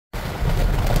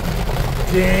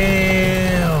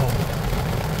Damn.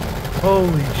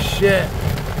 Holy shit.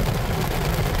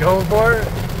 Going for it?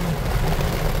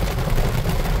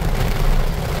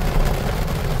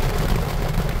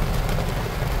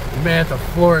 You may have to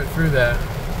floor it through that.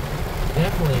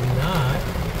 Definitely not.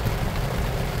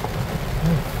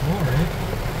 Don't floor it.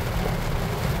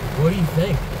 What do you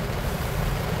think?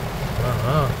 I don't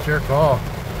know. It's your call.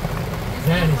 Is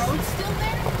the road still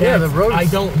there? Yeah, the road. I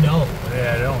don't know.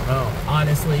 Yeah, I don't know.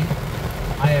 Honestly,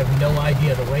 I have no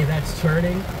idea. The way that's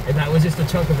churning, and that was just a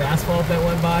chunk of asphalt that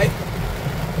went by.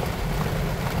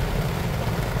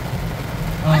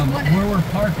 Where we're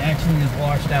parked actually is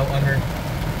washed out under.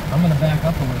 I'm gonna back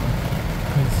up a little,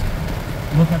 because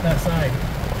look at that side.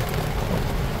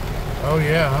 Oh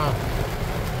yeah, huh?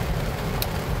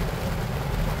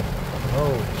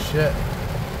 Holy shit.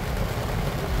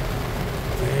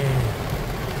 Damn.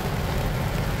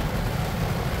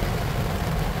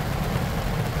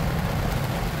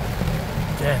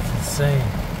 That's insane.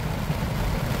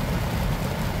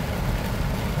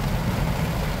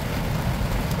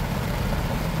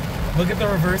 Look at the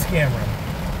reverse camera.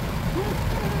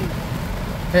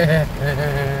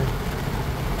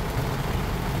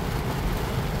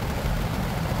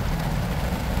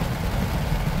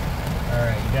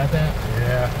 Alright, you got that?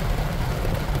 Yeah.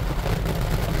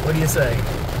 What do you say?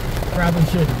 Probably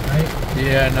shouldn't, right?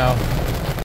 Yeah, no.